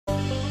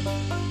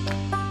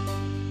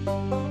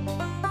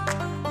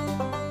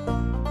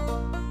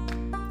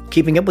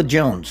Keeping Up with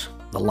Jones,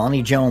 the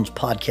Lonnie Jones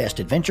podcast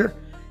adventure,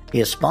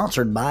 is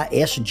sponsored by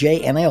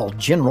SJ&L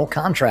General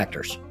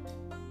Contractors.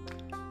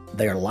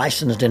 They are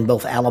licensed in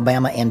both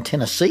Alabama and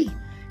Tennessee,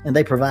 and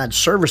they provide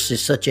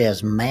services such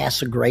as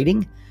mass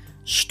grading,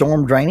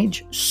 storm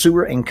drainage,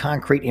 sewer and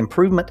concrete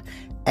improvement,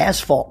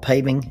 asphalt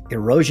paving,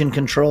 erosion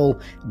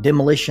control,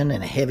 demolition,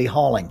 and heavy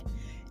hauling.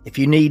 If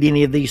you need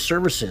any of these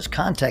services,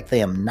 contact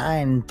them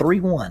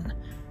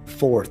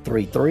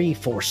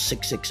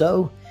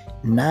 931-433-4660,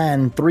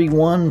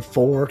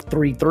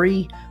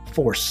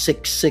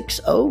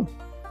 931-433-4660.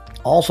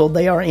 Also,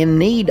 they are in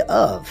need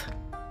of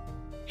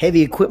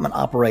heavy equipment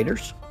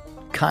operators,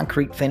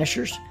 concrete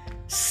finishers,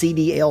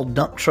 CDL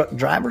dump truck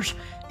drivers,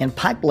 and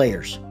pipe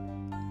layers.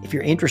 If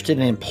you're interested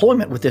in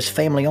employment with this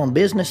family-owned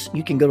business,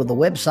 you can go to the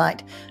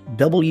website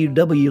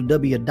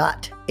www.sjnl.com.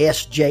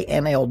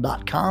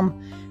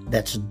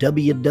 That's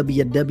www.sjnl.com.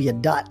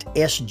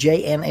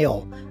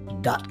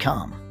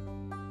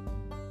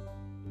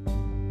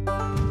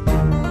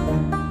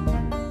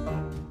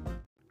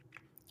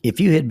 If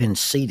you had been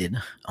seated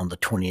on the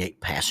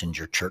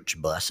 28-passenger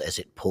church bus as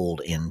it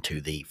pulled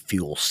into the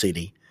Fuel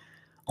City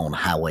on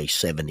Highway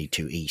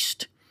 72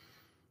 East,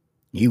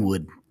 you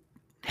would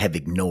have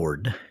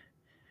ignored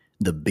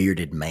the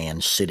bearded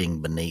man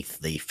sitting beneath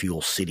the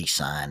Fuel City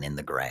sign in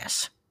the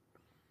grass.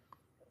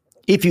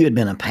 If you had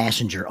been a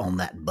passenger on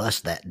that bus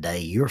that day,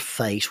 your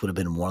face would have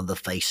been one of the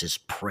faces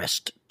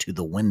pressed to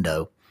the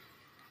window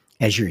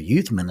as your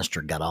youth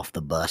minister got off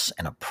the bus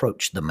and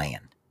approached the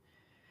man.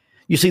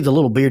 You see, the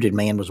little bearded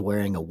man was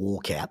wearing a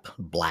wool cap,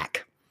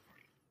 black.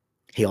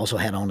 He also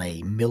had on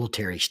a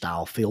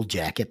military-style field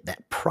jacket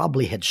that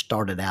probably had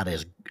started out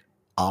as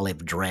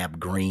olive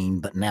drab green,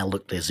 but now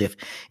looked as if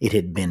it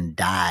had been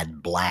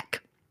dyed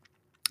black.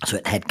 So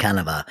it had kind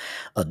of a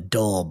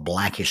dull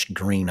blackish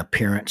green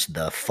appearance.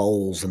 The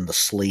folds and the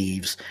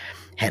sleeves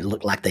had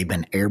looked like they'd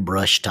been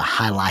airbrushed to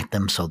highlight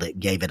them, so that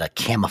gave it a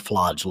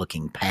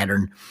camouflage-looking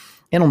pattern.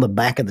 And on the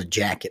back of the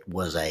jacket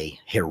was a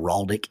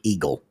heraldic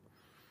eagle.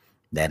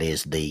 That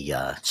is the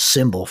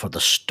symbol for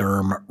the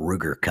Sturm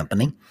Ruger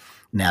Company,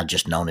 now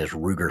just known as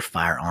Ruger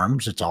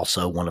Firearms. It's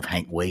also one of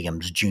Hank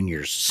Williams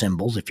Jr.'s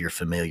symbols, if you're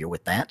familiar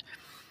with that.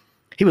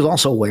 He was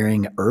also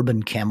wearing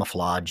urban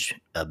camouflage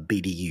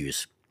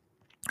BDUs.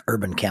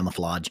 Urban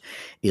camouflage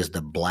is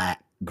the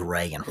black,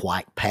 gray, and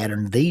white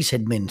pattern. These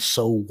had been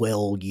so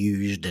well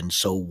used and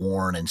so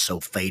worn and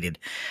so faded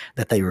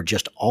that they were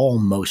just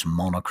almost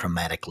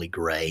monochromatically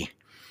gray.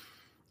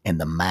 And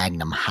the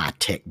Magnum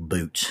high-tech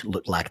boots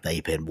looked like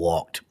they had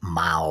walked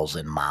miles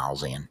and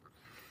miles in.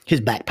 His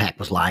backpack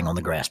was lying on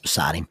the grass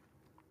beside him.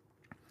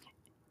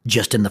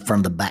 Just in the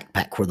front of the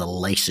backpack where the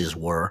laces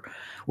were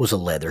was a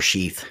leather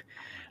sheath.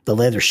 The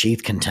leather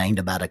sheath contained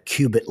about a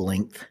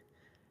cubit-length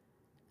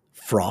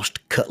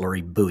Frost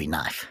cutlery Bowie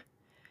knife.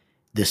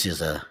 This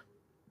is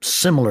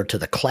similar to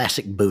the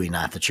classic Bowie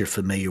knife that you're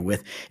familiar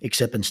with,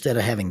 except instead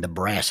of having the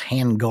brass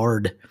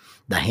handguard,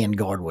 the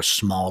handguard was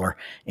smaller,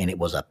 and it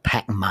was a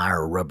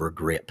Pachmayr rubber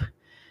grip.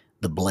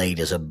 The blade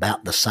is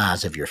about the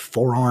size of your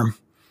forearm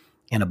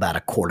and about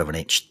 1/4 of an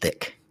inch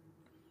thick.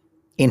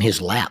 In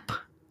his lap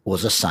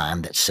was a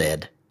sign that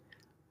said,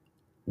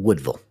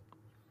 Woodville.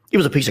 It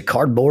was a piece of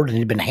cardboard, and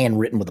it had been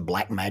handwritten with a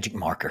black magic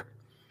marker.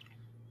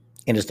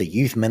 And as the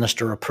youth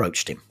minister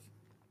approached him,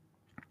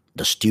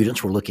 the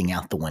students were looking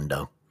out the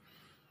window,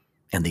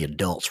 and the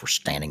adults were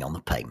standing on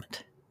the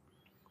pavement.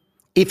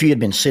 If you had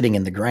been sitting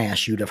in the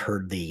grass, you'd have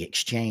heard the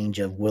exchange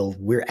of, well,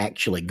 we're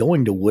actually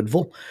going to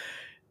Woodville.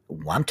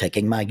 Well, I'm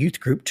taking my youth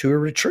group to a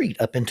retreat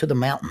up into the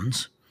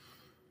mountains.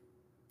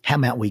 How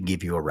about we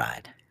give you a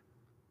ride?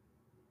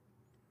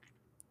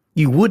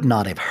 You would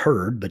not have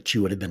heard, but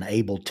you would have been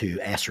able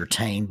to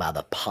ascertain by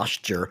the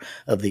posture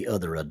of the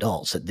other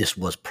adults that this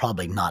was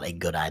probably not a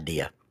good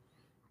idea.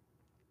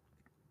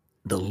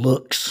 The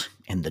looks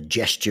and the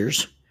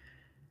gestures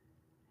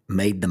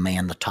made the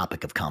man the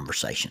topic of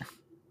conversation.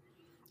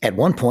 At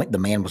one point, the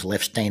man was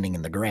left standing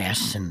in the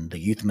grass, and the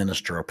youth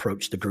minister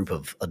approached the group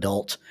of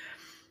adults,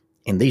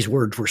 and these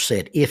words were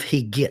said, if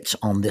he gets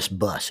on this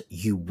bus,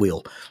 you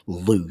will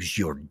lose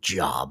your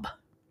job.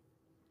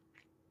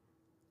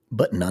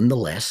 But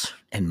nonetheless,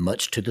 and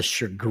much to the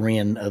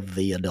chagrin of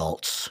the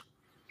adults,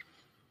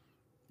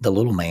 the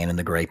little man in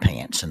the gray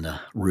pants and the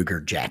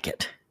Ruger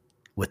jacket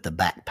with the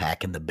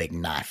backpack and the big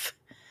knife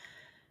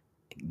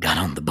got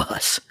on the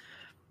bus.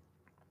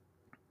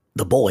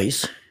 The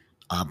boys,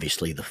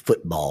 obviously the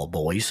football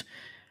boys,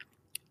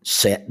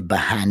 sat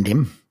behind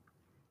him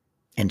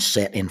and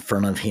sat in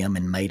front of him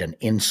and made an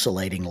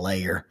insulating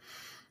layer.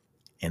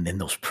 And then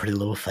those pretty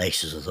little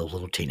faces of those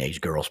little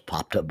teenage girls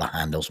popped up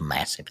behind those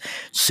massive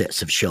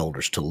sets of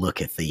shoulders to look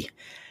at the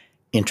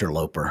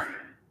interloper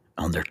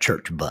on their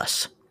church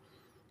bus.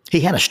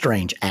 He had a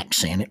strange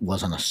accent. It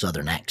wasn't a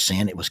Southern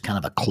accent. It was kind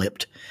of a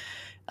clipped,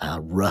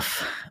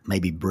 rough,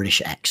 maybe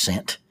British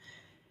accent.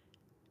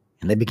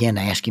 And they began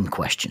to ask him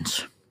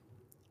questions.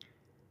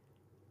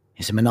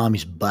 He said, my name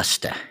is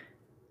Buster.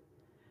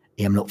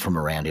 I'm not from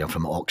around here. I'm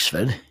from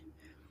Oxford.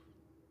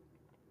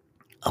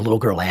 A little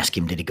girl asked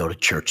him, did he go to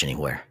church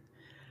anywhere?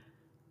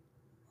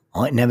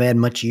 I ain't never had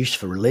much use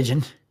for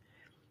religion.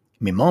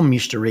 My mom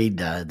used to read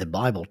the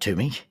Bible to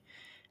me.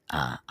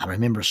 I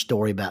remember a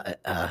story about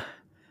it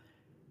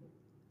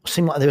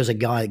seemed like there was a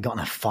guy that got in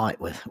a fight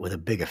with a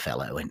bigger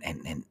fellow,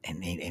 and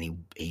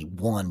he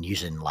won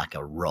using like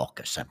a rock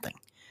or something.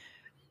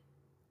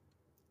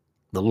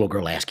 The little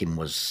girl asked him,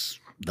 "Was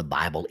the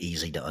Bible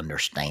easy to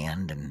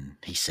understand?" And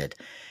he said,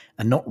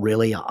 "Not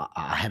really.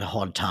 I had a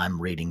hard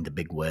time reading the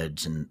big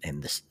words, and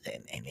this,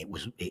 and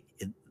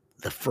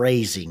the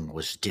phrasing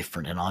was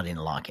different, and I didn't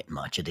like it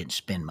much. I didn't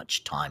spend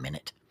much time in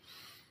it."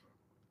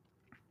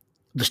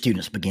 The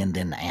students began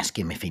then to ask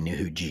him if he knew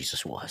who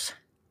Jesus was.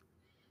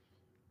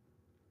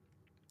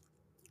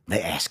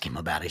 They asked him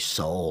about his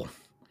soul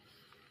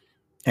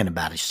and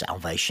about his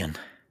salvation.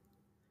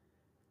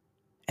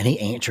 And he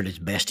answered as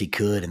best he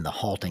could in the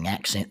halting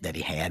accent that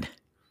he had.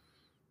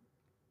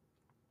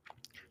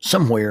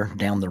 Somewhere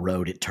down the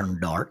road, it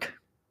turned dark.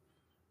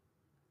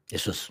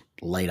 This was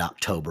late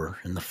October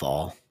in the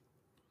fall.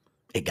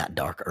 It got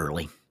dark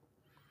early.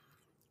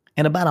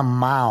 And about a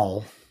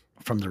mile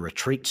from the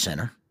retreat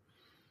center,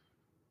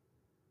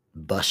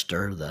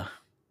 Buster, the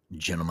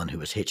gentleman who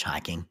was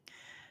hitchhiking,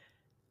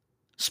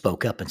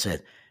 spoke up and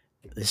said,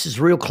 "This is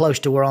real close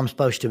to where I'm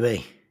supposed to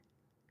be."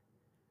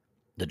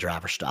 The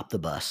driver stopped the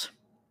bus.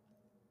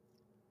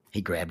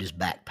 He grabbed his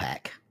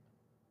backpack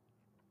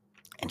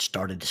and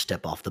started to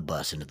step off the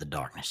bus into the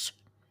darkness.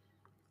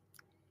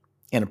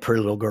 And a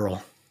pretty little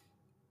girl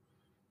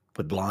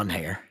with blonde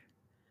hair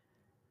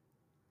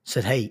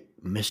said, "Hey,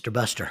 Mr.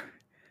 Buster,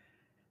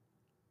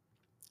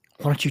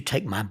 why don't you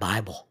take my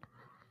Bible?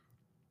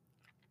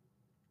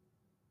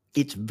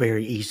 It's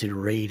very easy to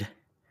read.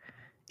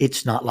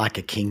 It's not like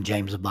a King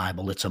James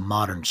Bible. It's a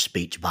modern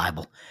speech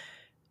Bible,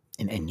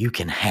 and you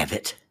can have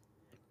it."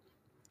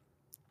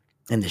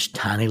 And this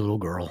tiny little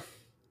girl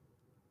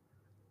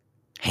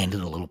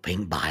handed a little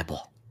pink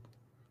Bible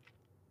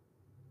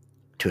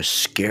to a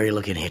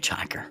scary-looking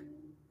hitchhiker.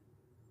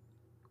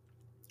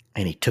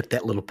 And he took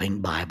that little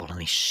pink Bible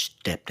and he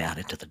stepped out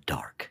into the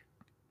dark.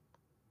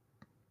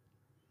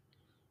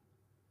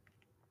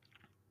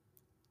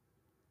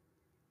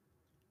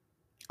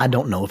 I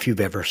don't know if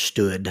you've ever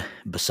stood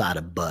beside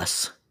a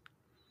bus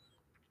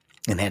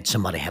and had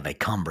somebody have a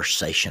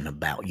conversation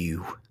about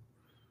you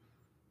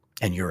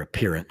and your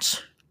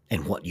appearance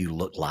and what you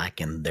look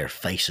like, and their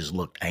faces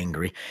look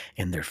angry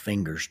and their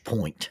fingers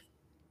point.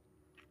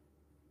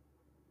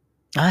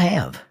 I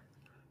have.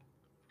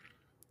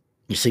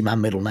 You see, my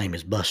middle name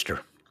is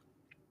Buster.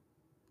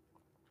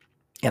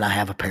 And I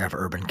have a pair of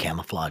urban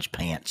camouflage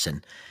pants,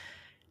 and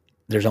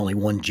there's only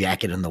one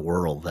jacket in the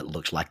world that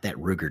looks like that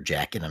Ruger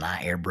jacket, and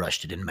I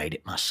airbrushed it and made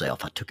it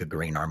myself. I took a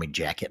green army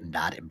jacket and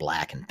dyed it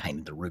black and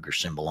painted the Ruger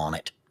symbol on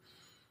it.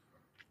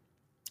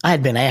 I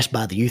had been asked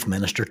by the youth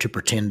minister to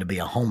pretend to be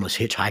a homeless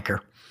hitchhiker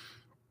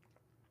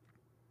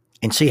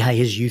and see how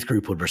his youth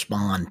group would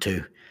respond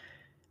to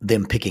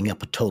them picking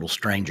up a total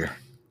stranger.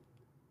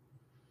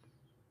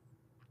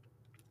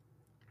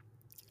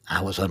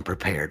 I was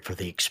unprepared for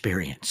the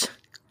experience.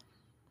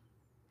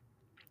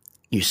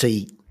 You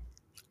see,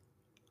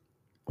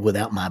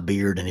 without my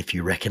beard, and if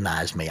you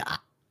recognize me,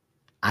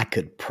 I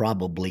could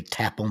probably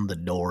tap on the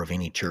door of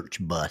any church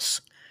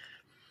bus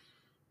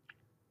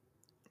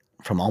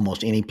from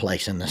almost any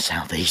place in the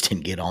Southeast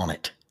and get on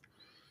it.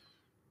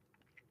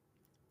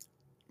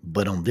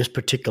 But on this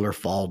particular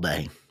fall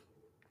day,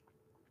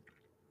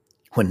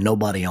 when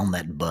nobody on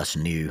that bus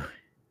knew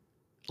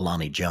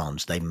Lonnie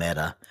Jones, they met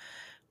a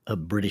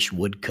British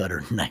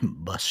woodcutter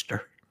named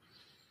Buster.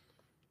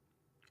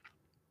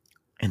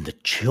 And the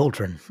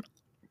children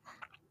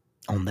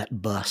on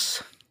that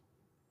bus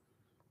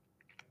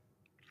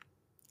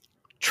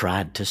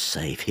tried to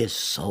save his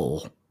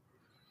soul.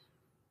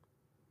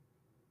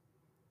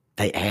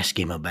 They asked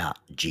him about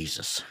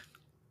Jesus.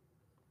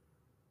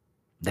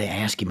 They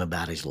asked him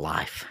about his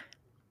life.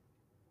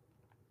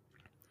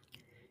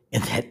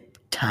 And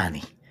that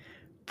tiny,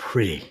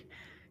 pretty,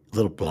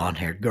 little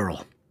blonde-haired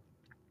girl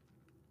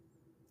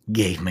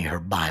gave me her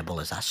Bible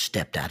as I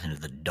stepped out into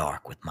the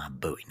dark with my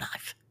Bowie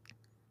knife.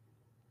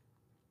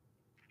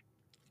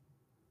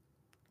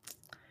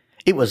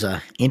 It was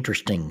an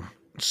interesting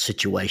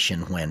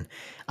situation when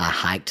I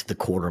hiked the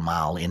quarter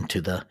mile into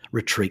the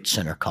retreat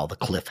center called the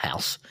Cliff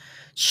House,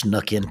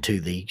 snuck into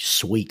the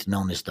suite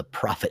known as the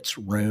Prophet's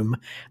Room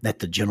that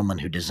the gentleman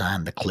who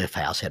designed the Cliff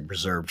House had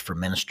reserved for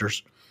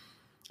ministers.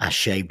 I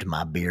shaved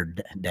my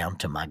beard down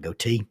to my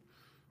goatee,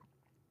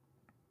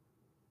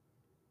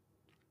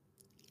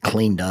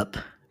 cleaned up,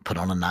 put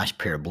on a nice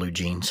pair of blue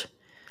jeans,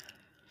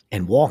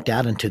 and walked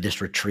out into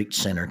this retreat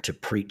center to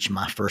preach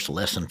my first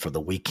lesson for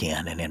the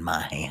weekend, and in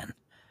my hand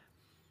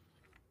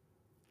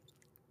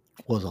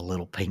was a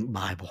little pink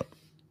Bible.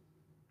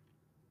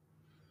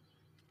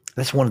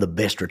 That's one of the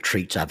best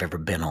retreats I've ever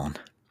been on,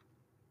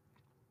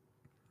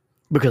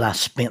 because I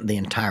spent the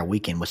entire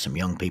weekend with some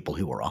young people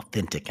who were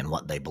authentic in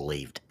what they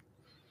believed.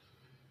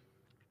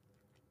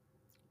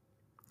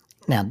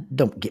 Now,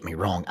 don't get me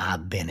wrong,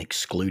 I've been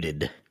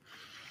excluded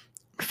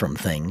from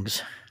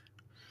things.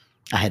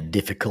 I had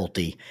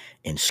difficulty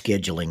in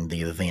scheduling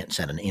the events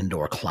at an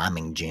indoor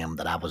climbing gym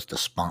that I was the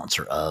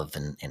sponsor of,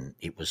 and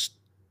it was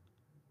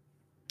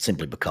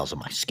simply because of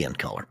my skin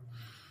color.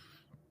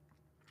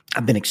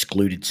 I've been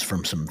excluded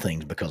from some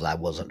things because I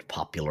wasn't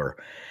popular,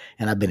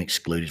 and I've been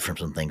excluded from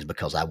some things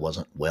because I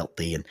wasn't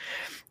wealthy. And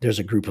there's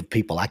a group of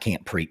people I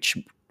can't preach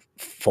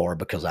for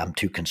because I'm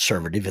too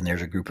conservative, and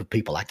there's a group of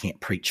people I can't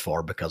preach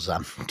for because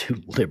I'm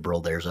too liberal.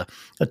 There's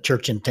a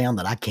church in town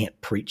that I can't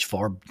preach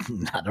for.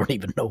 I don't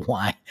even know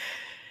why.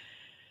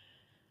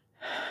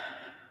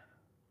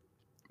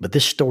 But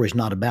this story's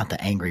not about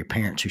the angry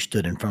parents who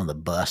stood in front of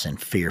the bus in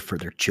fear for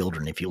their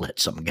children if you let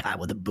some guy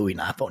with a Bowie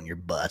knife on your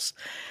bus.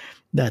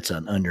 That's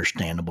an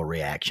understandable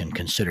reaction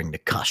considering the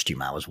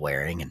costume I was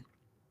wearing, and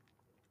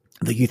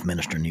the youth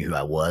minister knew who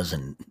I was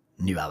and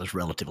knew I was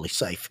relatively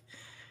safe.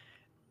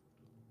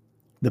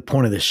 The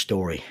point of this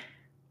story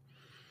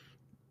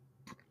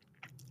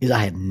is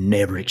I had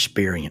never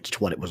experienced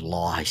what it was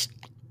like.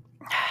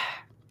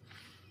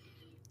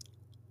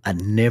 I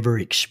never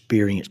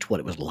experienced what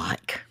it was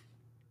like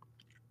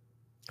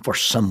for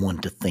someone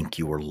to think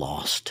you were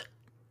lost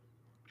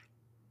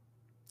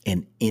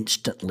and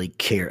instantly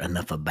care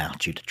enough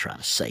about you to try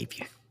to save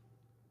you.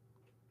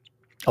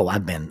 Oh,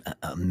 I've been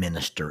a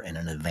minister and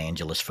an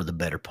evangelist for the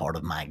better part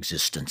of my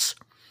existence.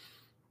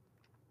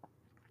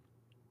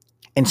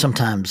 And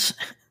sometimes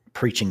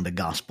preaching the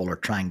gospel or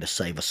trying to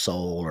save a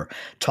soul or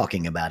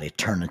talking about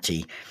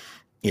eternity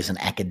is an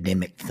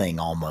academic thing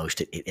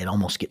almost. It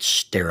almost gets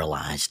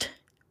sterilized.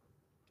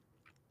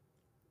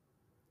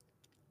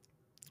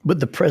 But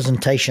the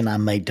presentation I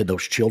made to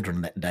those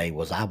children that day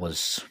was I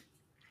was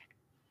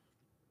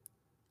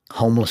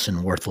homeless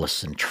and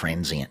worthless and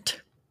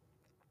transient.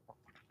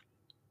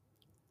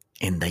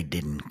 And they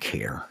didn't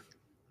care.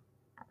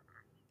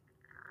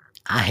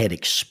 I had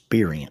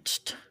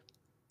experienced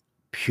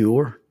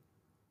pure,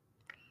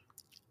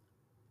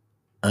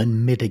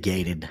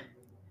 unmitigated,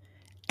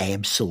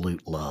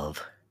 absolute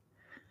love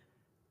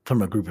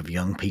from a group of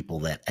young people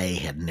that A,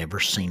 had never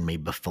seen me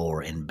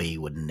before, and B,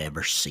 would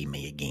never see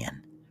me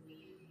again.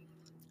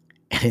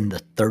 And in the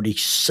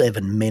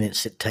 37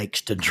 minutes it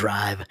takes to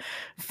drive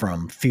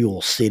from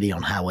Fuel City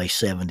on Highway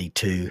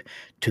 72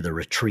 to the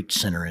retreat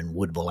center in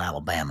Woodville,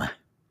 Alabama,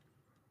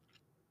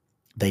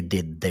 they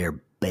did their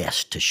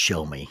best to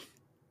show me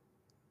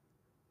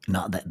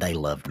not that they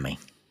loved me,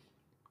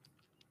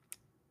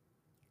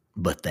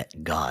 but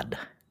that God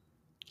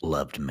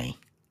loved me.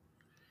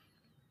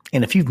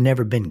 And if you've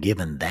never been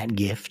given that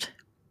gift,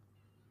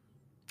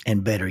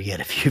 and better yet,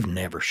 if you've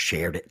never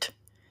shared it,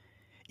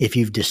 if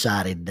you've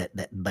decided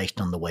that based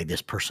on the way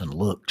this person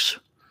looks,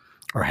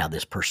 or how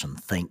this person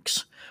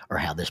thinks, or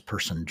how this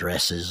person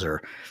dresses,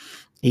 or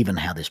even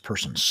how this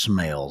person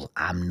smells,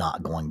 I'm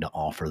not going to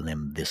offer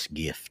them this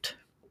gift.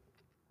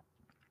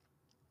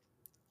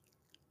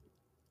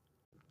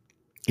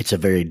 It's a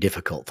very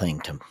difficult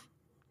thing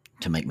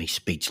to make me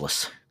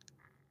speechless.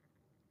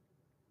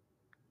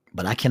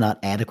 But I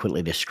cannot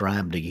adequately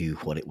describe to you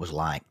what it was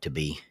like to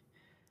be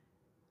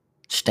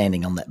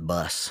standing on that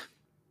bus,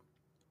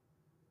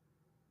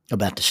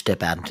 about to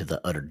step out into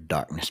the utter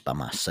darkness by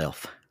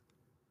myself.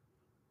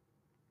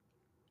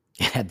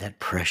 You had that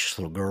precious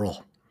little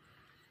girl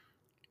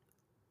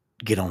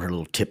get on her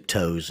little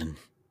tiptoes and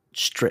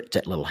stretch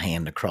that little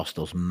hand across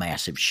those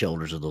massive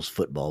shoulders of those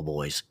football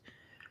boys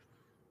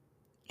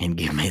and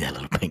give me that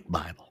little pink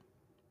Bible.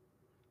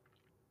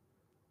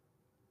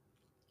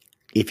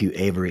 If you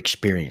ever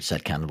experience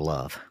that kind of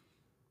love,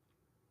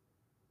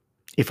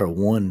 if for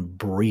one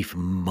brief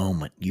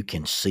moment you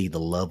can see the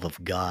love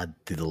of God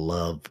through the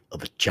love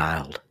of a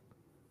child,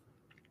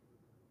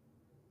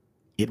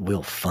 it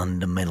will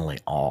fundamentally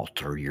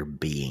alter your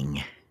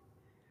being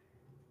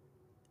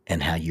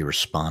and how you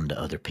respond to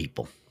other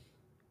people.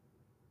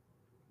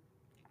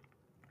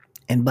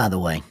 And by the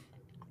way,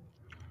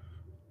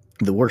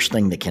 the worst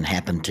thing that can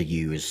happen to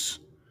you is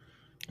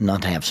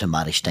not to have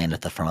somebody stand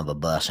at the front of a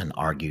bus and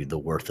argue the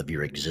worth of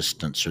your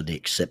existence or the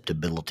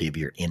acceptability of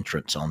your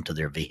entrance onto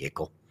their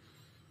vehicle.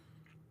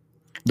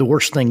 The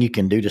worst thing you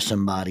can do to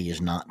somebody is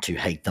not to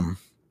hate them.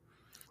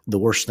 The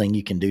worst thing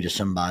you can do to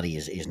somebody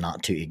is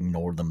not to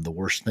ignore them. The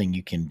worst thing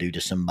you can do to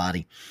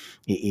somebody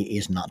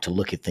is not to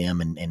look at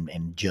them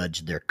and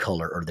judge their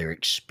color or their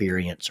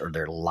experience or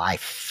their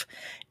life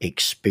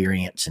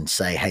experience and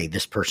say, hey,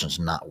 this person's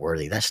not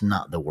worthy. That's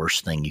not the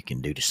worst thing you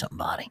can do to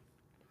somebody.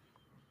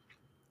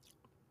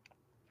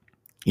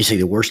 You see,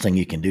 the worst thing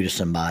you can do to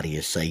somebody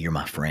is say, you're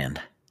my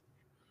friend.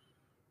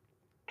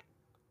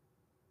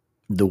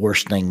 The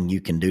worst thing you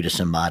can do to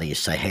somebody is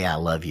say, hey, I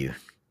love you.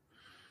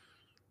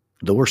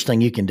 The worst thing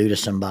you can do to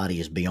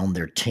somebody is be on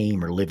their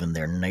team or live in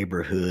their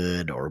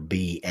neighborhood or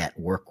be at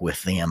work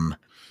with them.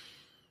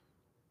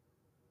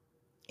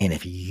 And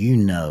if you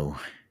know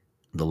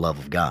the love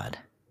of God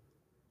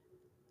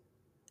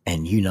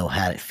and you know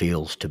how it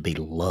feels to be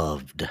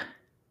loved,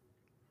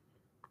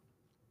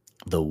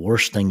 the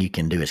worst thing you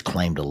can do is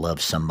claim to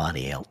love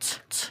somebody else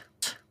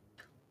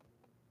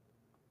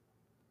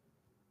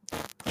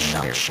and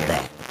not share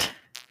that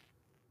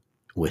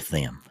with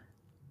them.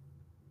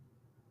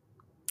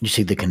 You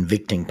see, the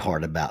convicting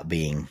part about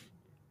being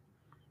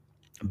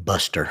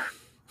Buster,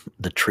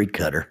 the tree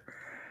cutter,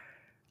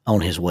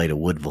 on his way to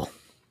Woodville,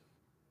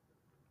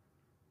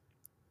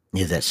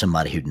 is that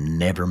somebody who'd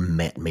never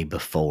met me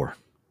before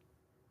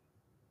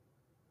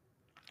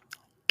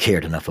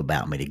cared enough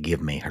about me to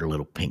give me her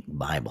little pink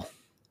Bible.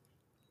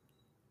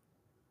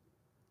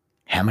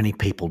 How many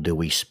people do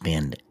we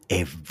spend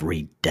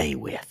every day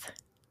with?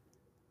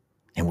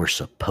 And we're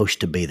supposed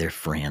to be their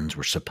friends.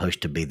 We're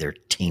supposed to be their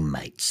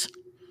teammates.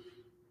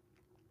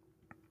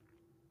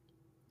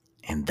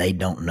 And they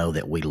don't know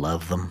that we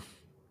love them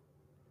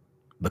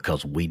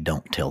because we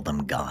don't tell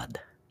them God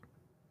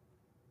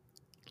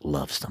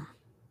loves them.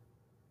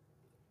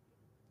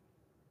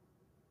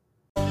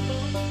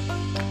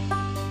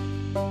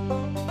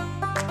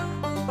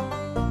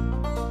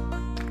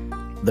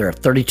 There are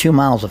 32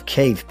 miles of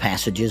cave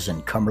passages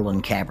in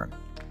Cumberland Cavern.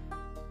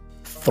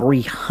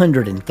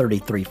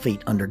 333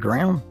 feet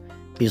underground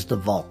is the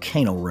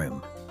Volcano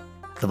Room.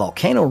 The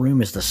Volcano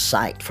Room is the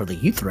site for the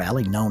youth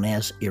rally known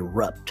as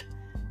Erupt.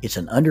 It's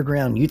an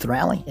underground youth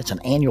rally. It's an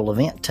annual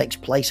event. It takes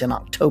place in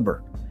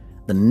October.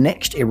 The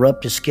next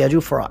Erupt is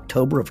scheduled for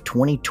October of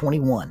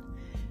 2021.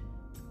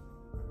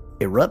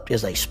 Erupt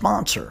is a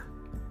sponsor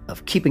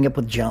of Keeping Up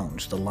with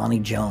Jones, the Lonnie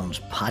Jones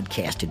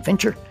podcast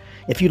adventure.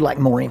 If you'd like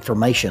more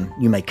information,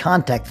 you may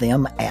contact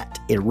them at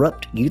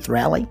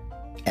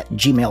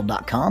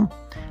eruptyouthRally@gmail.com.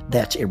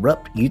 That's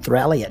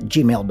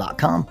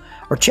eruptyouthRally@gmail.com.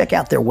 Or check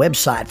out their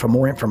website for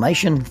more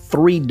information,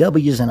 3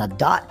 W's and a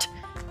dot,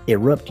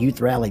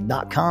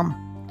 eruptyouthRally.com,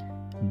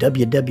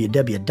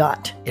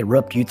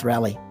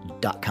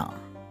 www.eruptyouthRally.com.